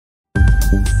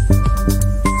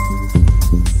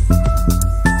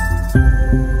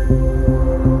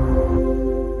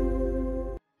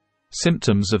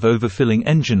Symptoms of overfilling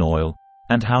engine oil,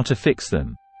 and how to fix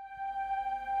them.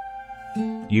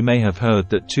 You may have heard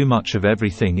that too much of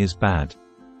everything is bad.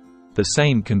 The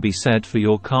same can be said for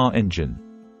your car engine.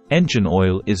 Engine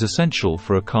oil is essential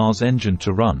for a car's engine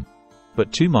to run,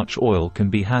 but too much oil can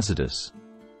be hazardous.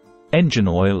 Engine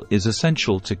oil is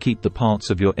essential to keep the parts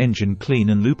of your engine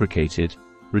clean and lubricated,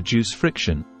 reduce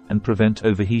friction, and prevent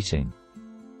overheating.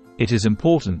 It is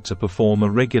important to perform a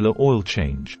regular oil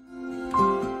change.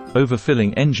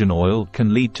 Overfilling engine oil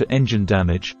can lead to engine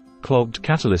damage, clogged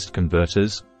catalyst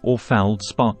converters, or fouled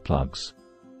spark plugs.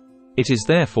 It is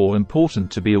therefore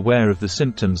important to be aware of the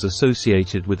symptoms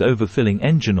associated with overfilling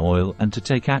engine oil and to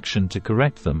take action to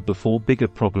correct them before bigger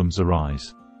problems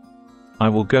arise. I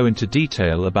will go into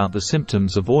detail about the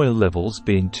symptoms of oil levels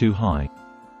being too high.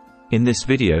 In this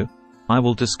video, I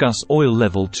will discuss oil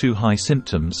level too high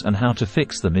symptoms and how to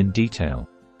fix them in detail.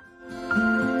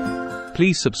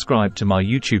 Please subscribe to my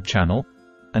YouTube channel,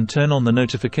 and turn on the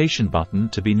notification button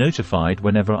to be notified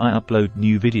whenever I upload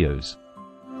new videos.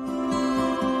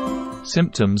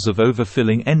 Symptoms of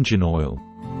overfilling engine oil.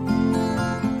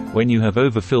 When you have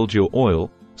overfilled your oil,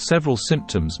 several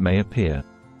symptoms may appear.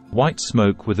 White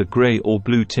smoke with a gray or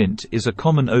blue tint is a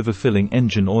common overfilling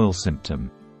engine oil symptom.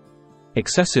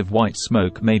 Excessive white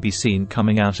smoke may be seen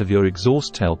coming out of your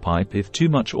exhaust tailpipe if too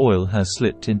much oil has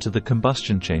slipped into the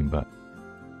combustion chamber.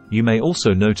 You may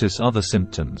also notice other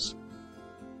symptoms.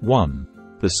 1.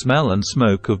 The smell and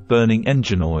smoke of burning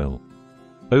engine oil.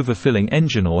 Overfilling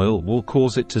engine oil will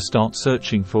cause it to start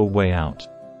searching for a way out.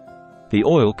 The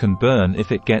oil can burn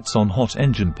if it gets on hot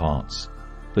engine parts.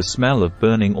 The smell of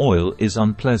burning oil is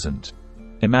unpleasant.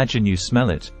 Imagine you smell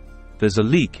it. There's a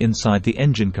leak inside the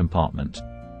engine compartment.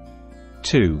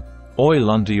 2.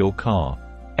 Oil under your car.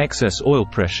 Excess oil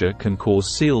pressure can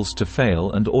cause seals to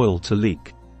fail and oil to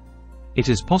leak. It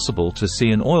is possible to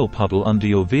see an oil puddle under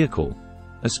your vehicle,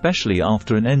 especially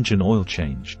after an engine oil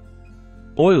change.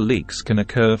 Oil leaks can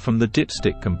occur from the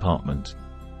dipstick compartment.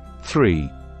 3.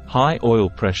 High oil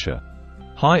pressure.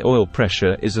 High oil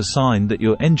pressure is a sign that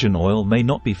your engine oil may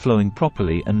not be flowing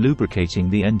properly and lubricating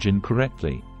the engine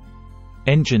correctly.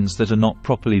 Engines that are not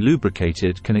properly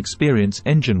lubricated can experience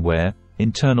engine wear,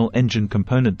 internal engine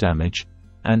component damage,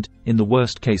 and, in the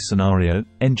worst-case scenario,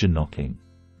 engine knocking.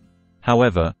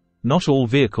 However, not all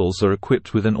vehicles are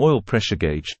equipped with an oil pressure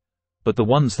gauge, but the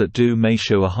ones that do may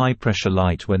show a high-pressure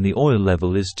light when the oil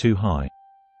level is too high.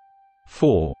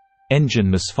 4.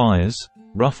 Engine misfires,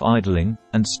 rough idling,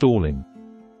 and stalling.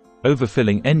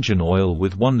 Overfilling engine oil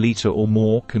with 1 liter or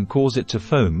more can cause it to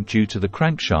foam due to the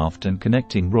crankshaft and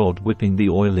connecting rod whipping the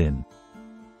oil in.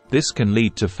 This can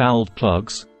lead to fouled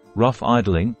plugs, rough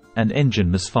idling, and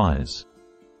engine misfires.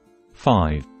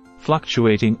 5.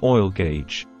 Fluctuating oil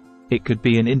gauge. It could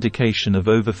be an indication of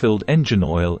overfilled engine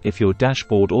oil if your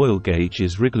dashboard oil gauge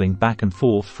is wriggling back and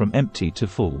forth from empty to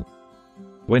full.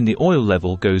 When the oil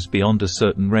level goes beyond a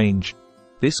certain range,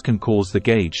 this can cause the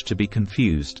gauge to be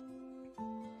confused.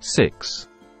 6.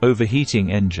 Overheating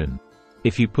engine.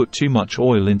 If you put too much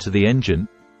oil into the engine,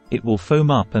 it will foam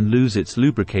up and lose its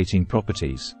lubricating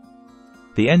properties.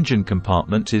 The engine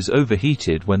compartment is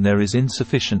overheated when there is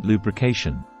insufficient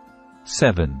lubrication.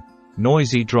 7.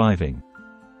 Noisy driving.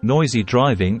 Noisy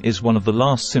driving is one of the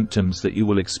last symptoms that you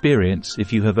will experience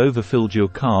if you have overfilled your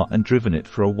car and driven it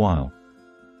for a while.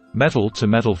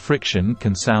 Metal-to-metal friction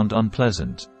can sound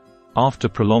unpleasant. After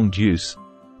prolonged use,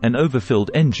 an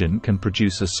overfilled engine can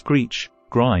produce a screech,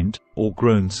 grind, or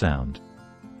groan sound.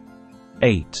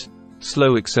 8.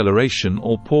 Slow acceleration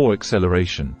or poor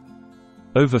acceleration.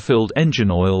 Overfilled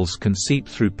engine oils can seep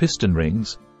through piston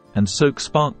rings and soak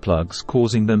spark plugs,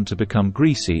 causing them to become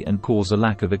greasy and cause a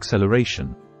lack of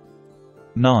acceleration.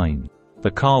 9.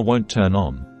 The car won't turn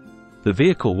on. The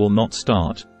vehicle will not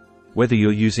start, whether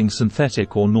you're using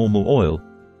synthetic or normal oil,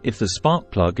 if the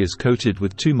spark plug is coated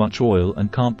with too much oil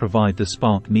and can't provide the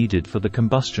spark needed for the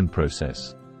combustion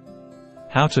process.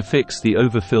 How to fix the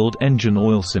overfilled engine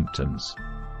oil symptoms.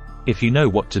 If you know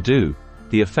what to do,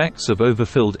 the effects of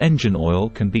overfilled engine oil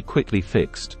can be quickly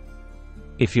fixed.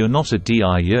 If you're not a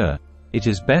DIYer, it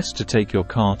is best to take your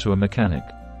car to a mechanic.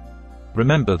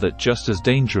 Remember that just as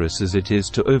dangerous as it is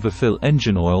to overfill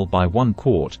engine oil by 1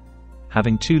 quart,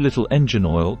 having too little engine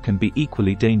oil can be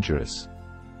equally dangerous.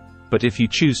 But if you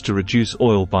choose to reduce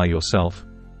oil by yourself,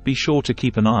 be sure to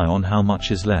keep an eye on how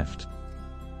much is left.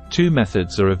 2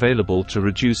 methods are available to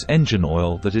reduce engine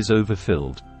oil that is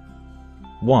overfilled.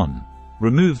 1.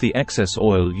 Remove the excess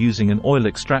oil using an oil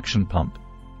extraction pump.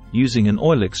 Using an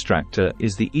oil extractor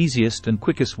is the easiest and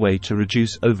quickest way to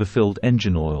reduce overfilled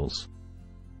engine oils.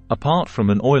 Apart from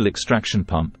an oil extraction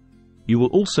pump, you will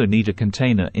also need a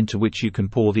container into which you can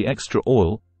pour the extra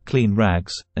oil, clean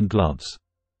rags, and gloves.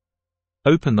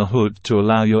 Open the hood to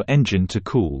allow your engine to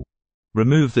cool.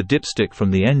 Remove the dipstick from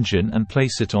the engine and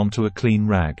place it onto a clean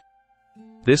rag.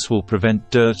 This will prevent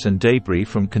dirt and debris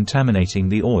from contaminating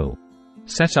the oil.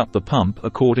 Set up the pump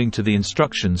according to the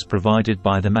instructions provided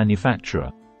by the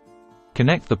manufacturer.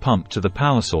 Connect the pump to the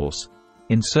power source,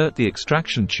 insert the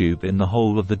extraction tube in the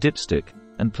hole of the dipstick,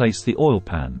 and place the oil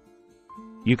pan.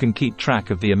 You can keep track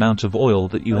of the amount of oil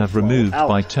that you have removed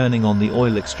by turning on the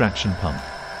oil extraction pump.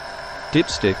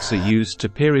 Dipsticks are used to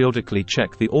periodically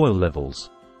check the oil levels.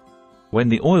 When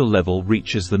the oil level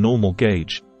reaches the normal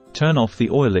gauge, turn off the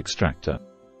oil extractor.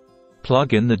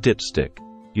 Plug in the dipstick.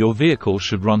 Your vehicle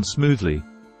should run smoothly,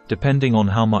 depending on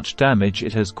how much damage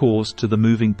it has caused to the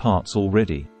moving parts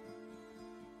already.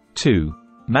 2.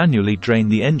 Manually drain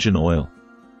the engine oil.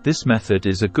 This method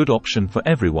is a good option for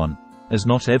everyone, as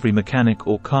not every mechanic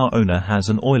or car owner has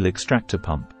an oil extractor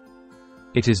pump.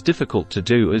 It is difficult to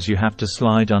do as you have to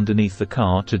slide underneath the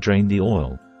car to drain the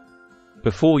oil.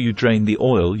 Before you drain the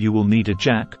oil, you will need a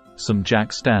jack, some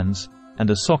jack stands, and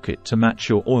a socket to match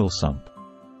your oil sump.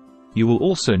 You will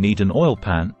also need an oil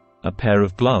pan, a pair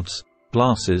of gloves,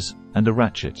 glasses, and a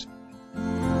ratchet.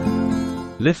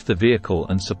 Lift the vehicle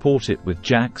and support it with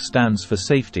jack stands for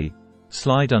safety.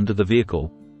 Slide under the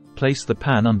vehicle, place the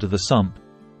pan under the sump,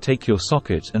 take your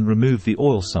socket and remove the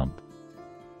oil sump.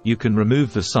 You can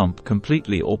remove the sump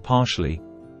completely or partially,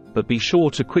 but be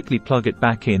sure to quickly plug it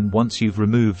back in once you've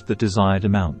removed the desired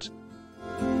amount.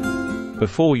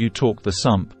 Before you torque the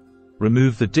sump,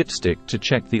 remove the dipstick to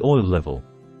check the oil level.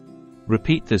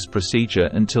 Repeat this procedure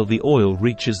until the oil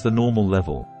reaches the normal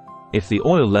level. If the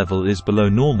oil level is below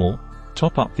normal,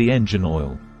 top up the engine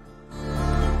oil.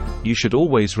 You should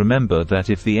always remember that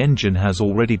if the engine has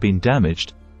already been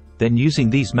damaged, then using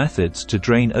these methods to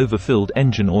drain overfilled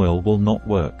engine oil will not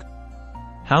work.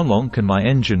 How long can my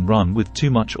engine run with too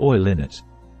much oil in it?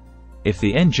 If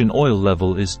the engine oil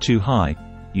level is too high,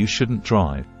 you shouldn't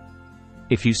drive.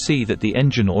 If you see that the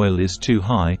engine oil is too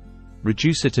high,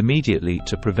 reduce it immediately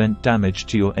to prevent damage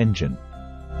to your engine.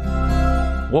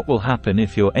 What will happen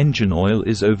if your engine oil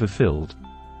is overfilled?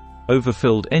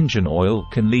 Overfilled engine oil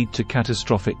can lead to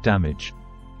catastrophic damage.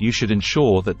 You should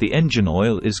ensure that the engine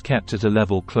oil is kept at a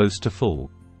level close to full.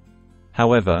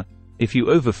 However, if you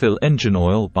overfill engine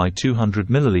oil by 200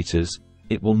 milliliters,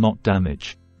 it will not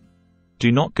damage.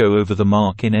 Do not go over the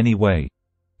mark in any way.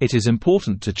 It is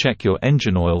important to check your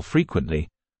engine oil frequently,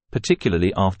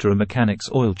 particularly after a mechanic's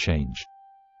oil change.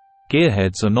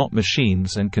 Gearheads are not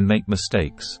machines and can make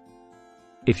mistakes.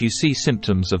 If you see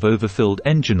symptoms of overfilled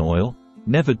engine oil,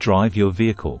 never drive your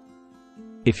vehicle.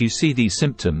 If you see these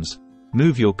symptoms,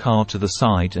 move your car to the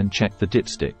side and check the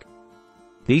dipstick.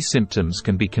 These symptoms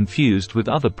can be confused with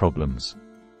other problems.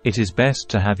 It is best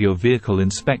to have your vehicle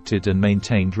inspected and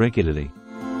maintained regularly.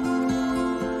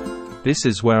 This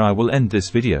is where I will end this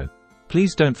video.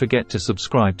 Please don't forget to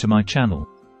subscribe to my channel,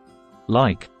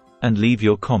 like, and leave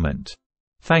your comment.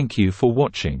 Thank you for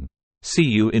watching. See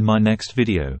you in my next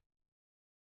video.